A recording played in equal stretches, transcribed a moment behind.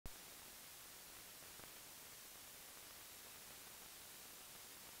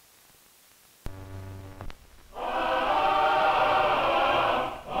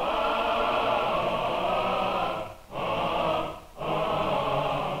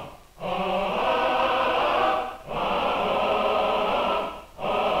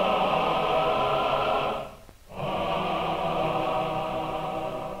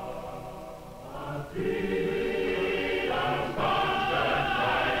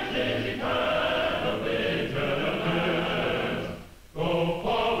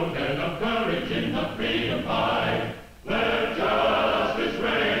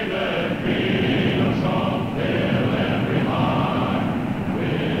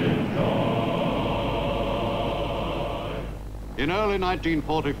In early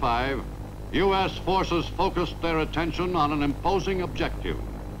 1945, U.S. forces focused their attention on an imposing objective,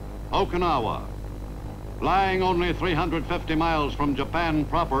 Okinawa. Lying only 350 miles from Japan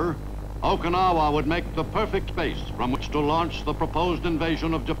proper, Okinawa would make the perfect base from which to launch the proposed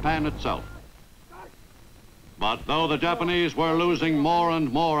invasion of Japan itself. But though the Japanese were losing more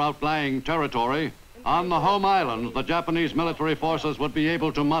and more outlying territory, on the home island, the Japanese military forces would be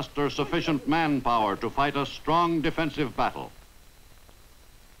able to muster sufficient manpower to fight a strong defensive battle.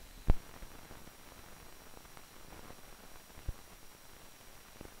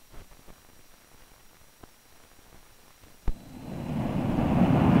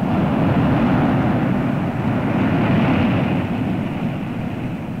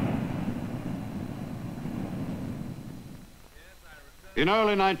 In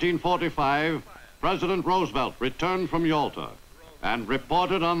early 1945, President Roosevelt returned from Yalta and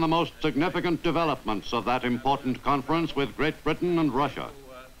reported on the most significant developments of that important conference with Great Britain and Russia.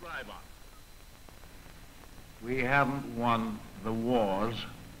 We haven't won the wars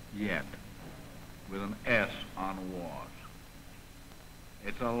yet, with an S on wars.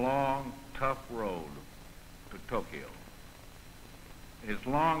 It's a long, tough road to Tokyo. It's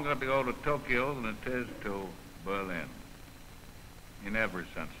longer to go to Tokyo than it is to Berlin, in every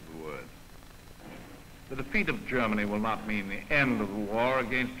sense of the word. The defeat of Germany will not mean the end of the war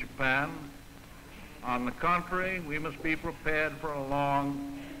against Japan. On the contrary, we must be prepared for a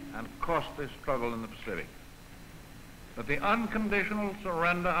long and costly struggle in the Pacific. But the unconditional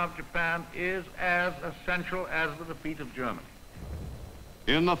surrender of Japan is as essential as the defeat of Germany.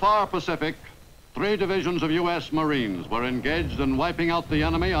 In the far Pacific, 3 divisions of U.S. Marines were engaged in wiping out the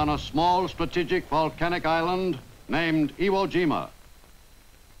enemy on a small strategic volcanic island named Iwo Jima.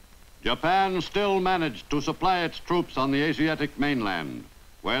 Japan still managed to supply its troops on the Asiatic mainland,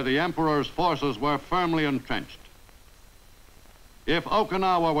 where the Emperor's forces were firmly entrenched. If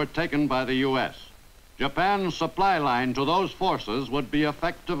Okinawa were taken by the U.S., Japan's supply line to those forces would be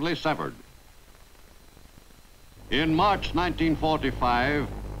effectively severed. In March 1945,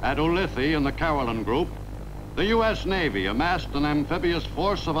 at Ulithi in the Caroline Group, the U.S. Navy amassed an amphibious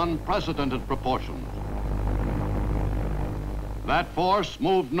force of unprecedented proportions. That force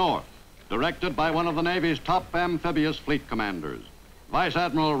moved north, directed by one of the Navy's top amphibious fleet commanders, Vice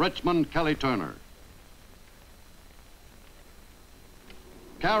Admiral Richmond Kelly Turner.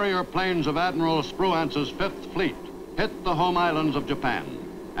 Carrier planes of Admiral Spruance's 5th Fleet hit the home islands of Japan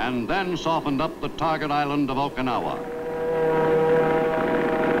and then softened up the target island of Okinawa.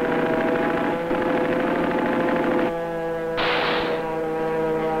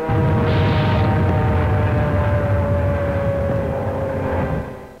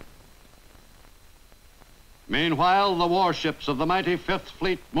 Meanwhile, the warships of the mighty 5th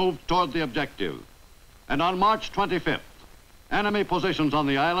Fleet moved toward the objective. And on March 25th, enemy positions on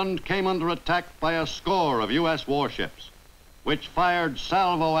the island came under attack by a score of U.S. warships, which fired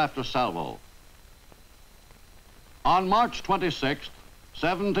salvo after salvo. On March 26th,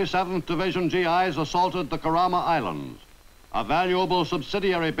 77th Division GIs assaulted the Kurama Islands, a valuable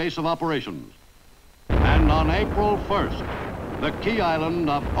subsidiary base of operations. And on April 1st, the key island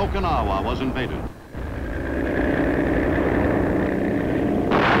of Okinawa was invaded.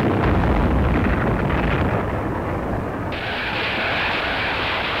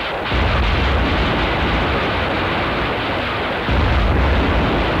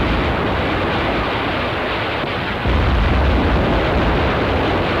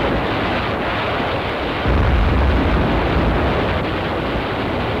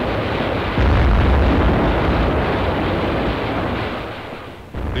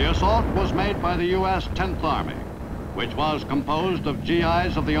 By the U.S. 10th Army, which was composed of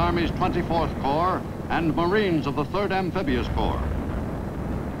GIs of the Army's 24th Corps and Marines of the 3rd Amphibious Corps.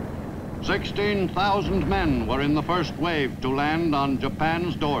 16,000 men were in the first wave to land on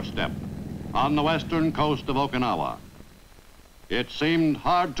Japan's doorstep, on the western coast of Okinawa. It seemed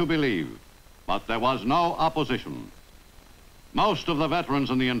hard to believe, but there was no opposition. Most of the veterans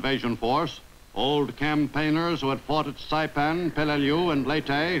in the invasion force, old campaigners who had fought at Saipan, Peleliu, and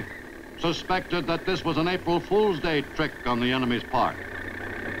Leyte, suspected that this was an April Fool's Day trick on the enemy's part.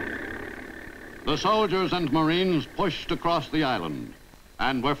 The soldiers and Marines pushed across the island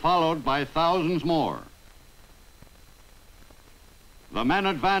and were followed by thousands more. The men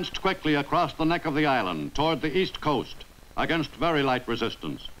advanced quickly across the neck of the island toward the east coast against very light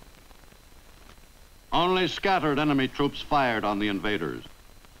resistance. Only scattered enemy troops fired on the invaders.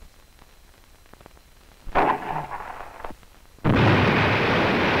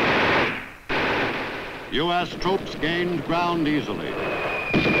 U.S. troops gained ground easily.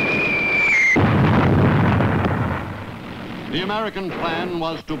 The American plan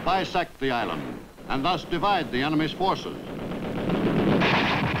was to bisect the island and thus divide the enemy's forces.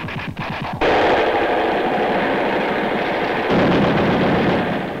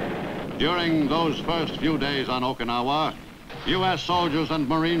 During those first few days on Okinawa, U.S. soldiers and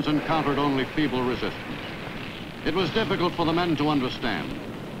Marines encountered only feeble resistance. It was difficult for the men to understand.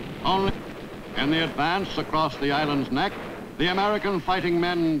 Only in the advance across the island's neck, the American fighting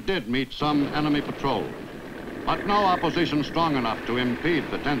men did meet some enemy patrols, but no opposition strong enough to impede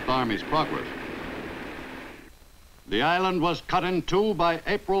the 10th Army's progress. The island was cut in two by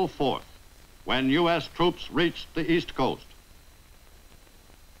April 4th, when U.S. troops reached the East Coast.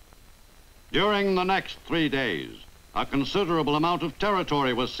 During the next 3 days, a considerable amount of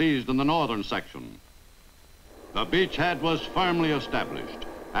territory was seized in the northern section. The beachhead was firmly established,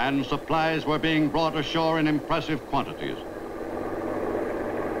 and supplies were being brought ashore in impressive quantities.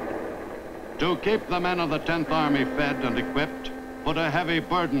 To keep the men of the 10th Army fed and equipped put a heavy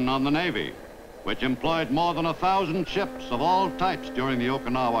burden on the Navy, which employed more than 1,000 ships of all types during the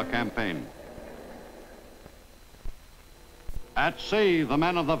Okinawa campaign. At sea, the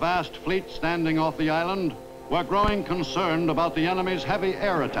men of the vast fleet standing off the island were growing concerned about the enemy's heavy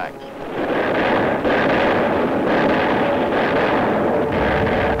air attacks.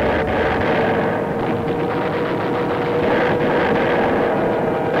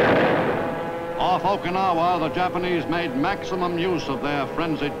 Off Okinawa, the Japanese made maximum use of their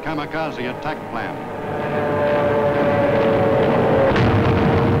frenzied kamikaze attack plan.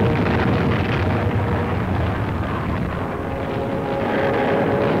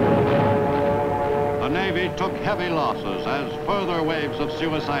 Took heavy losses as further waves of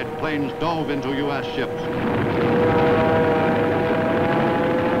suicide planes dove into U.S. ships.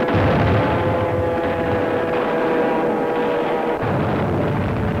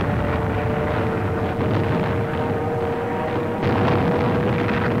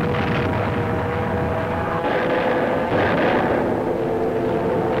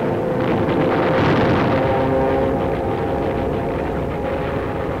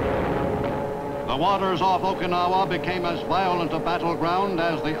 The waters off Okinawa became as violent a battleground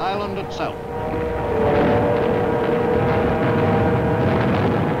as the island itself.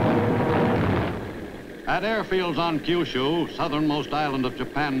 At airfields on Kyushu, southernmost island of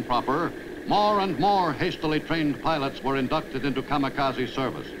Japan proper, more and more hastily trained pilots were inducted into kamikaze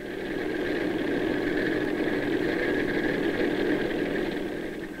service.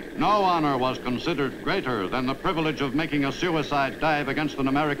 No honor was considered greater than the privilege of making a suicide dive against an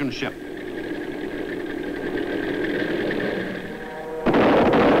American ship.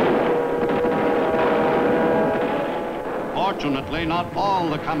 Fortunately, not all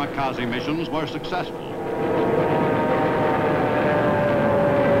the kamikaze missions were successful.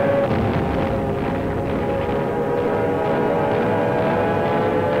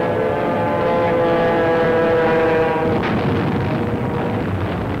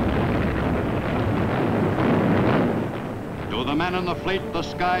 To the men in the fleet, the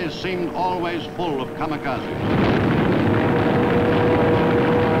skies seemed always full of kamikazes.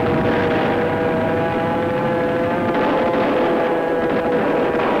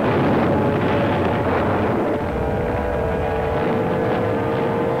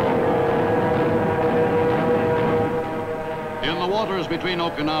 Between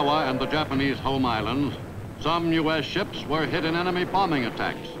Okinawa and the Japanese home islands, some U.S. ships were hit in enemy bombing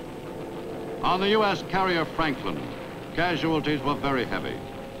attacks. On the U.S. carrier Franklin, casualties were very heavy.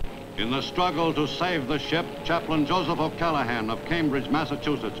 In the struggle to save the ship, Chaplain Joseph O'Callaghan of Cambridge,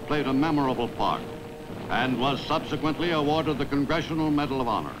 Massachusetts, played a memorable part and was subsequently awarded the Congressional Medal of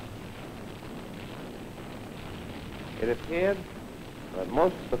Honor. It appeared that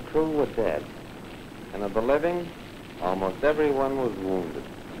most of the crew were dead, and of the living, almost everyone was wounded.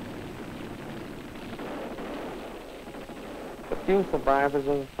 The few survivors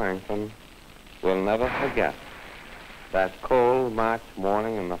of the Franklin will never forget that cold March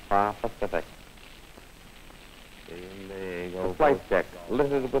morning in the far Pacific. The flight deck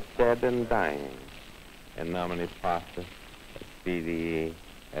littered with dead and dying. In nomine Patris, et Filii,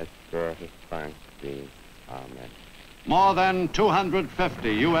 et Spiritus Sancti. Amen. More than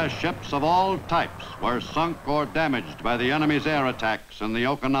 250 U.S. ships of all types were sunk or damaged by the enemy's air attacks in the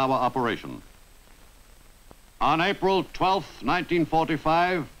Okinawa operation. On April 12,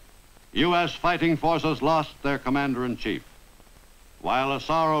 1945, U.S. fighting forces lost their commander-in-chief. While a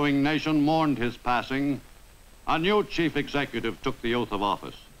sorrowing nation mourned his passing, a new chief executive took the oath of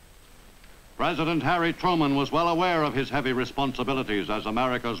office. President Harry Truman was well aware of his heavy responsibilities as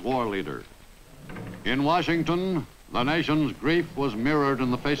America's war leader. In Washington, the nation's grief was mirrored in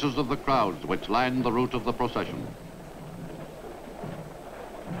the faces of the crowds which lined the route of the procession.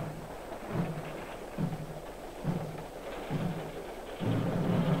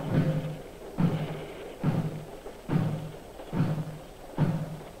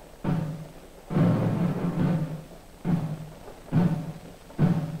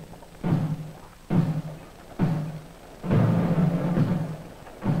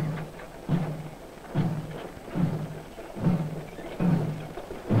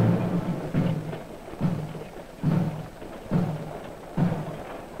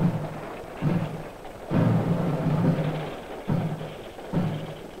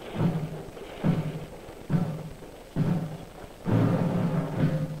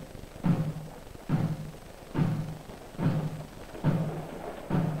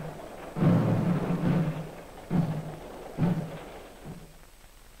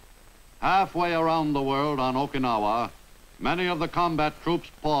 Halfway around the world on Okinawa, many of the combat troops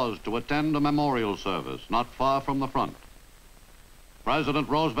paused to attend a memorial service not far from the front. President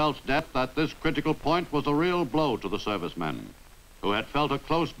Roosevelt's death at this critical point was a real blow to the servicemen, who had felt a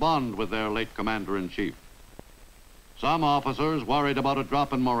close bond with their late commander-in-chief. Some officers worried about a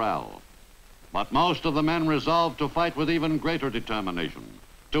drop in morale, but most of the men resolved to fight with even greater determination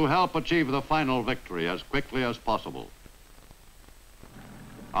to help achieve the final victory as quickly as possible.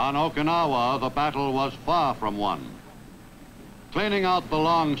 On Okinawa, the battle was far from won. Cleaning out the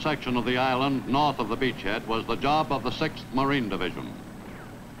long section of the island north of the beachhead was the job of the 6th Marine Division.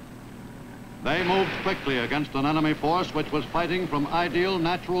 They moved quickly against an enemy force which was fighting from ideal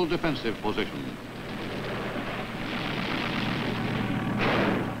natural defensive positions.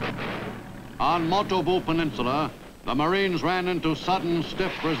 On Motobu Peninsula, the Marines ran into sudden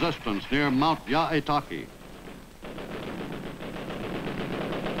stiff resistance near Mount Yaitaki.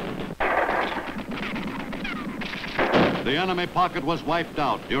 The enemy pocket was wiped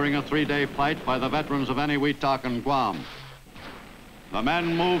out during a 3-day fight by the veterans of Eniwetok and Guam. The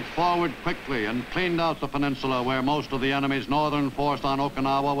men moved forward quickly and cleaned out the peninsula where most of the enemy's northern force on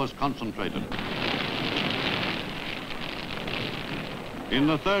Okinawa was concentrated. In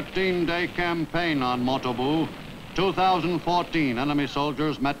the 13-day campaign on Motobu, 2,014 enemy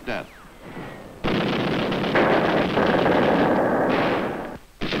soldiers met death.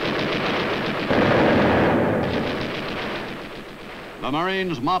 The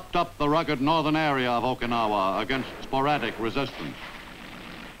Marines mopped up the rugged northern area of Okinawa against sporadic resistance.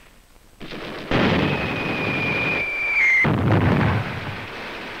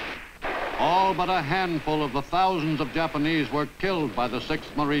 All but a handful of the thousands of Japanese were killed by the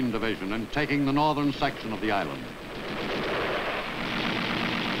 6th Marine Division in taking the northern section of the island.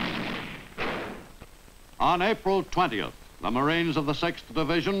 On April 20th, the Marines of the 6th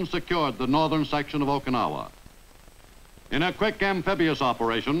Division secured the northern section of Okinawa. In a quick amphibious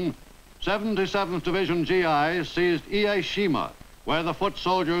operation, 77th Division GI seized Ieshima, where the foot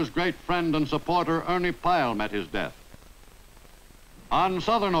soldier's great friend and supporter Ernie Pyle met his death. On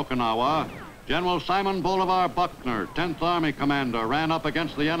southern Okinawa, General Simon Bolivar Buckner, 10th Army Commander, ran up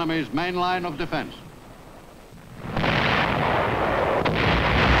against the enemy's main line of defense.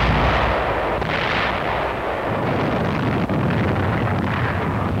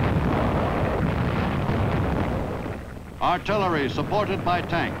 Artillery, supported by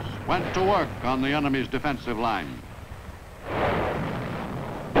tanks, went to work on the enemy's defensive line.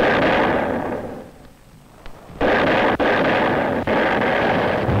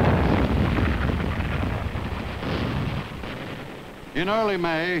 In early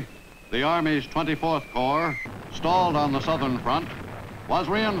May, the Army's 24th Corps, stalled on the southern front, was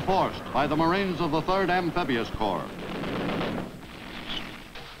reinforced by the Marines of the 3rd Amphibious Corps.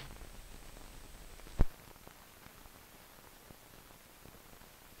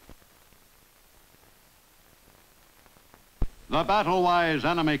 The battle-wise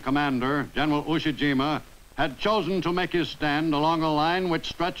enemy commander, General Ushijima, had chosen to make his stand along a line which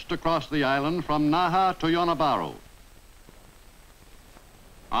stretched across the island from Naha to Yonabaru.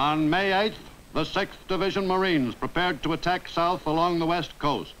 On May 8th, the 6th Division Marines prepared to attack south along the west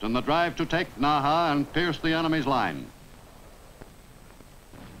coast in the drive to take Naha and pierce the enemy's line.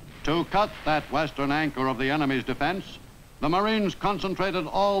 To cut that western anchor of the enemy's defense, the Marines concentrated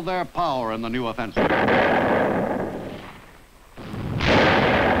all their power in the new offensive.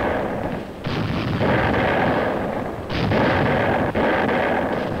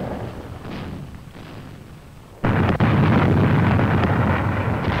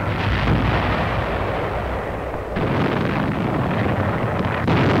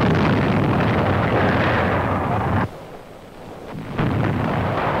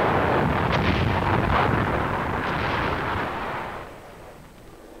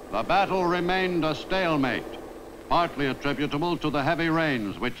 The battle remained a stalemate, partly attributable to the heavy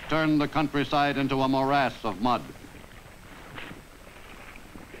rains which turned the countryside into a morass of mud.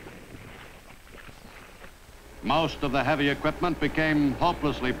 Most of the heavy equipment became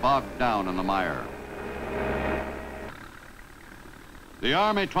hopelessly bogged down in the mire. The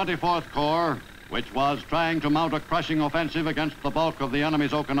Army 24th Corps, which was trying to mount a crushing offensive against the bulk of the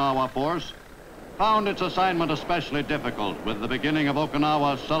enemy's Okinawa force, found its assignment especially difficult with the beginning of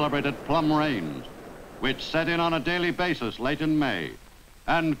Okinawa's celebrated plum rains, which set in on a daily basis late in May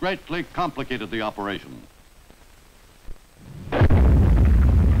and greatly complicated the operation.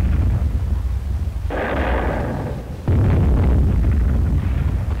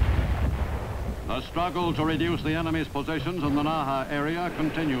 The struggle to reduce the enemy's positions in the Naha area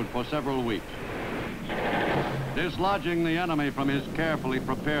continued for several weeks. Dislodging the enemy from his carefully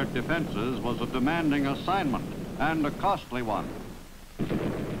prepared defenses was a demanding assignment and a costly one.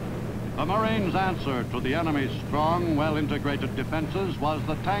 The Marines' answer to the enemy's strong, well-integrated defenses was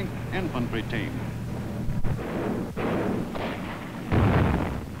the tank infantry team.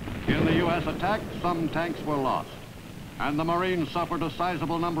 In the U.S. attack, some tanks were lost, and the Marines suffered a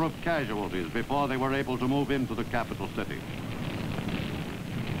sizable number of casualties before they were able to move into the capital city.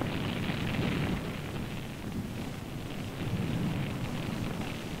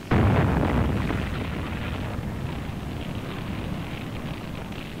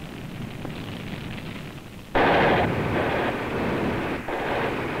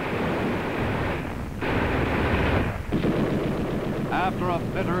 After a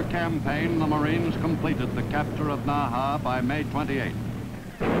bitter campaign, the Marines completed the capture of Naha by May 28th.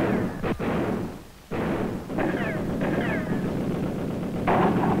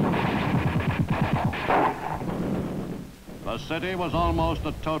 The city was almost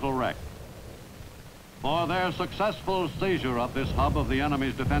a total wreck. For their successful seizure of this hub of the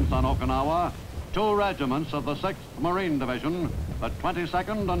enemy's defense on Okinawa, 2 regiments of the 6th Marine Division, the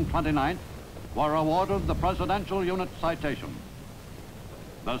 22nd and 29th, were awarded the Presidential Unit Citation.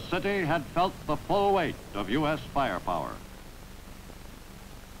 The city had felt the full weight of U.S. firepower.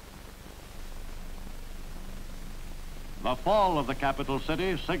 The fall of the capital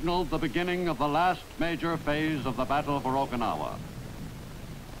city signaled the beginning of the last major phase of the Battle for Okinawa.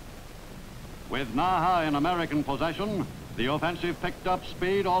 With Naha in American possession, the offensive picked up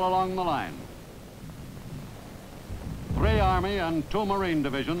speed all along the line. 3 Army and 2 Marine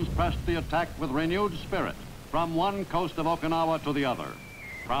divisions pressed the attack with renewed spirit from one coast of Okinawa to the other,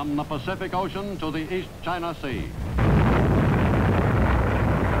 from the Pacific Ocean to the East China Sea.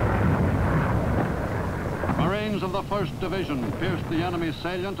 Marines of the 1st Division pierced the enemy's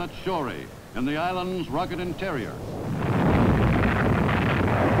salient at Shuri in the island's rugged interior.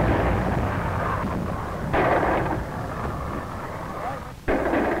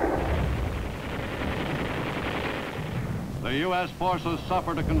 The U.S. forces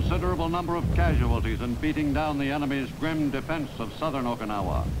suffered a considerable number of casualties in beating down the enemy's grim defense of southern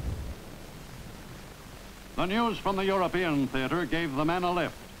Okinawa. The news from the European theater gave the men a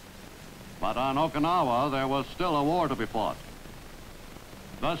lift. But on Okinawa, there was still a war to be fought.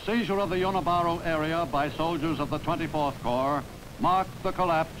 The seizure of the Unabaro area by soldiers of the 24th Corps marked the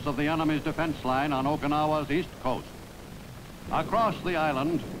collapse of the enemy's defense line on Okinawa's east coast. Across the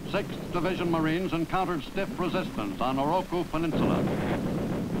island, 6th Division Marines encountered stiff resistance on Oroku Peninsula.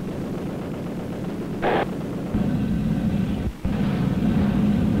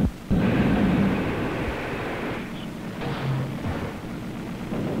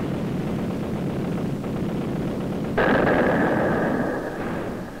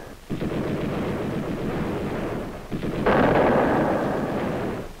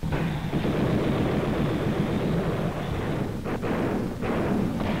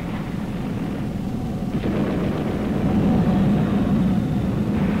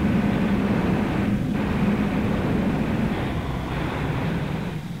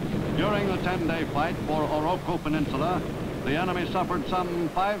 During the 10-day fight for Oroku Peninsula, the enemy suffered some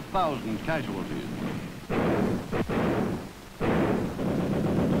 5,000 casualties.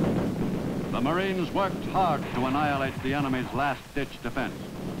 The Marines worked hard to annihilate the enemy's last-ditch defense.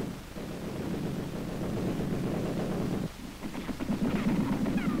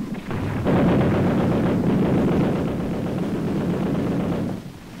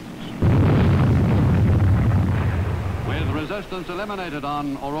 Resistance eliminated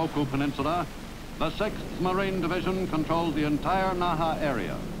on Oroku Peninsula, the 6th Marine Division controlled the entire Naha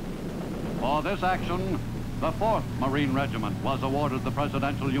area. For this action, the 4th Marine Regiment was awarded the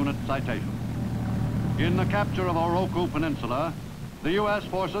Presidential Unit Citation. In the capture of Oroku Peninsula, the U.S.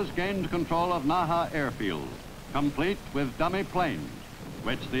 forces gained control of Naha Airfield, complete with dummy planes,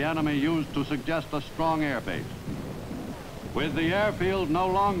 which the enemy used to suggest a strong air base. With the airfield no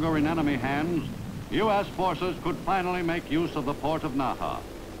longer in enemy hands, U.S. forces could finally make use of the port of Naha.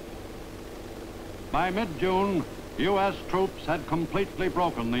 By mid-June, U.S. troops had completely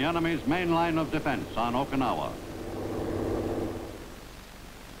broken the enemy's main line of defense on Okinawa.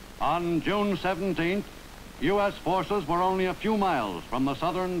 On June 17th, U.S. forces were only a few miles from the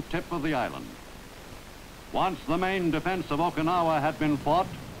southern tip of the island. Once the main defense of Okinawa had been fought,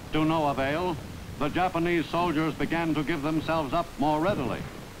 to no avail, the Japanese soldiers began to give themselves up more readily.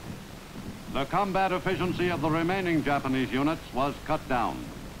 The combat efficiency of the remaining Japanese units was cut down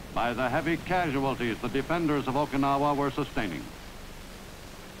by the heavy casualties the defenders of Okinawa were sustaining.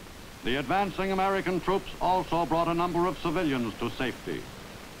 The advancing American troops also brought a number of civilians to safety.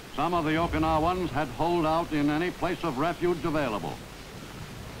 Some of the Okinawans had holed out in any place of refuge available.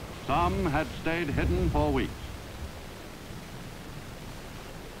 Some had stayed hidden for weeks.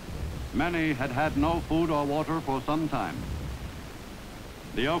 Many had had no food or water for some time.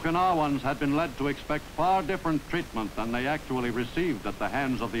 The Okinawans had been led to expect far different treatment than they actually received at the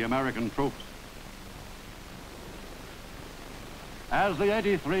hands of the American troops. As the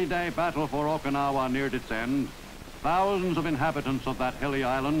 83-day battle for Okinawa neared its end, thousands of inhabitants of that hilly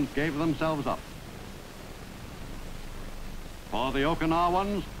island gave themselves up. For the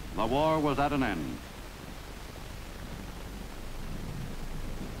Okinawans, the war was at an end.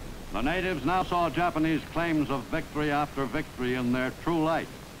 The natives now saw Japanese claims of victory after victory in their true light.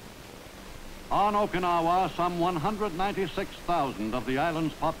 On Okinawa, some 196,000 of the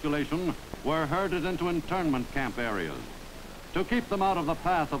island's population were herded into internment camp areas to keep them out of the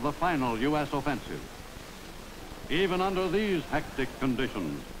path of the final U.S. offensive. Even under these hectic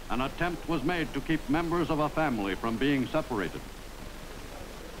conditions, an attempt was made to keep members of a family from being separated.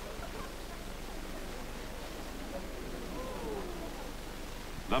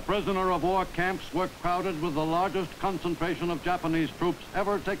 The prisoner of war camps were crowded with the largest concentration of Japanese troops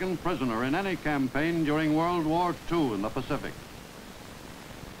ever taken prisoner in any campaign during World War II in the Pacific.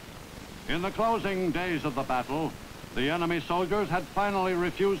 In the closing days of the battle, the enemy soldiers had finally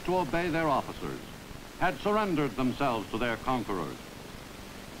refused to obey their officers, had surrendered themselves to their conquerors.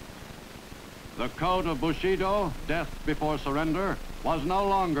 The code of Bushido, death before surrender, was no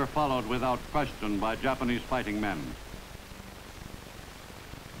longer followed without question by Japanese fighting men.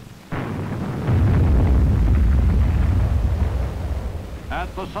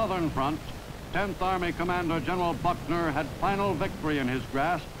 At the southern front, 10th Army Commander General Buckner had final victory in his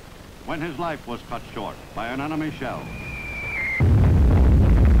grasp when his life was cut short by an enemy shell.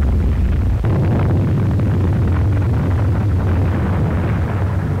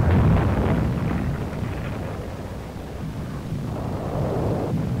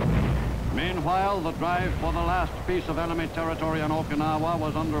 Meanwhile, the drive for the last piece of enemy territory on Okinawa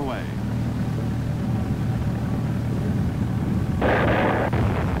was underway.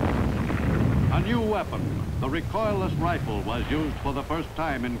 A new weapon, the recoilless rifle, was used for the first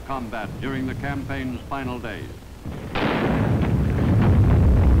time in combat during the campaign's final days.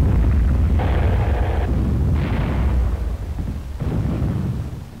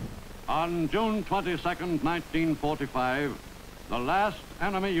 On June 22nd, 1945, the last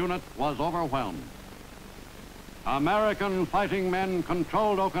enemy unit was overwhelmed. American fighting men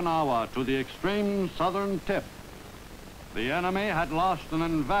controlled Okinawa to the extreme southern tip. The enemy had lost an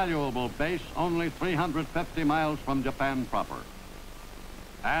invaluable base only 350 miles from Japan proper.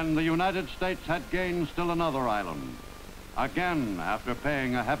 And the United States had gained still another island, again after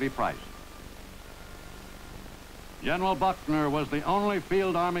paying a heavy price. General Buckner was the only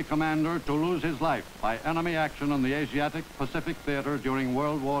field army commander to lose his life by enemy action in the Asiatic Pacific Theater during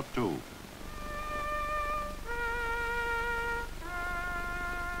World War II.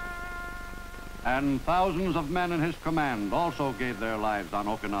 And thousands of men in his command also gave their lives on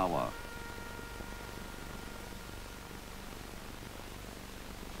Okinawa.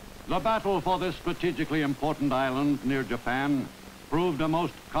 The battle for this strategically important island near Japan proved a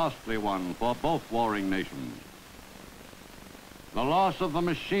most costly one for both warring nations. The loss of the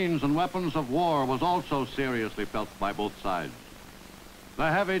machines and weapons of war was also seriously felt by both sides.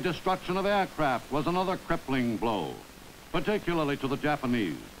 The heavy destruction of aircraft was another crippling blow, particularly to the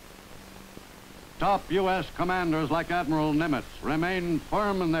Japanese. Top U.S. commanders like Admiral Nimitz remained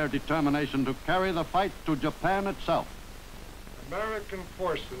firm in their determination to carry the fight to Japan itself. American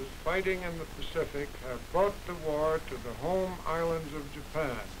forces fighting in the Pacific have brought the war to the home islands of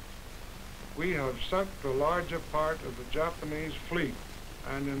Japan. We have sunk the larger part of the Japanese fleet,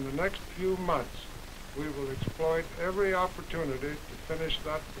 and in the next few months, we will exploit every opportunity to finish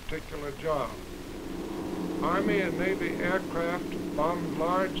that particular job. Army and Navy aircraft bombed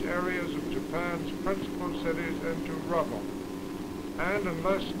large areas of Japan's principal cities into rubble. And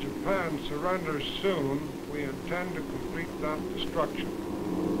unless Japan surrenders soon, we intend to complete that destruction.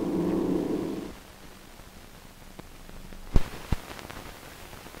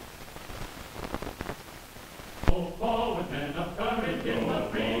 Go forward, men of courage, in the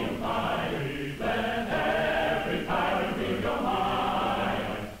freedom fight. Let every tyrant feel your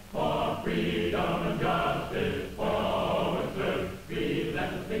might. For freedom and justice.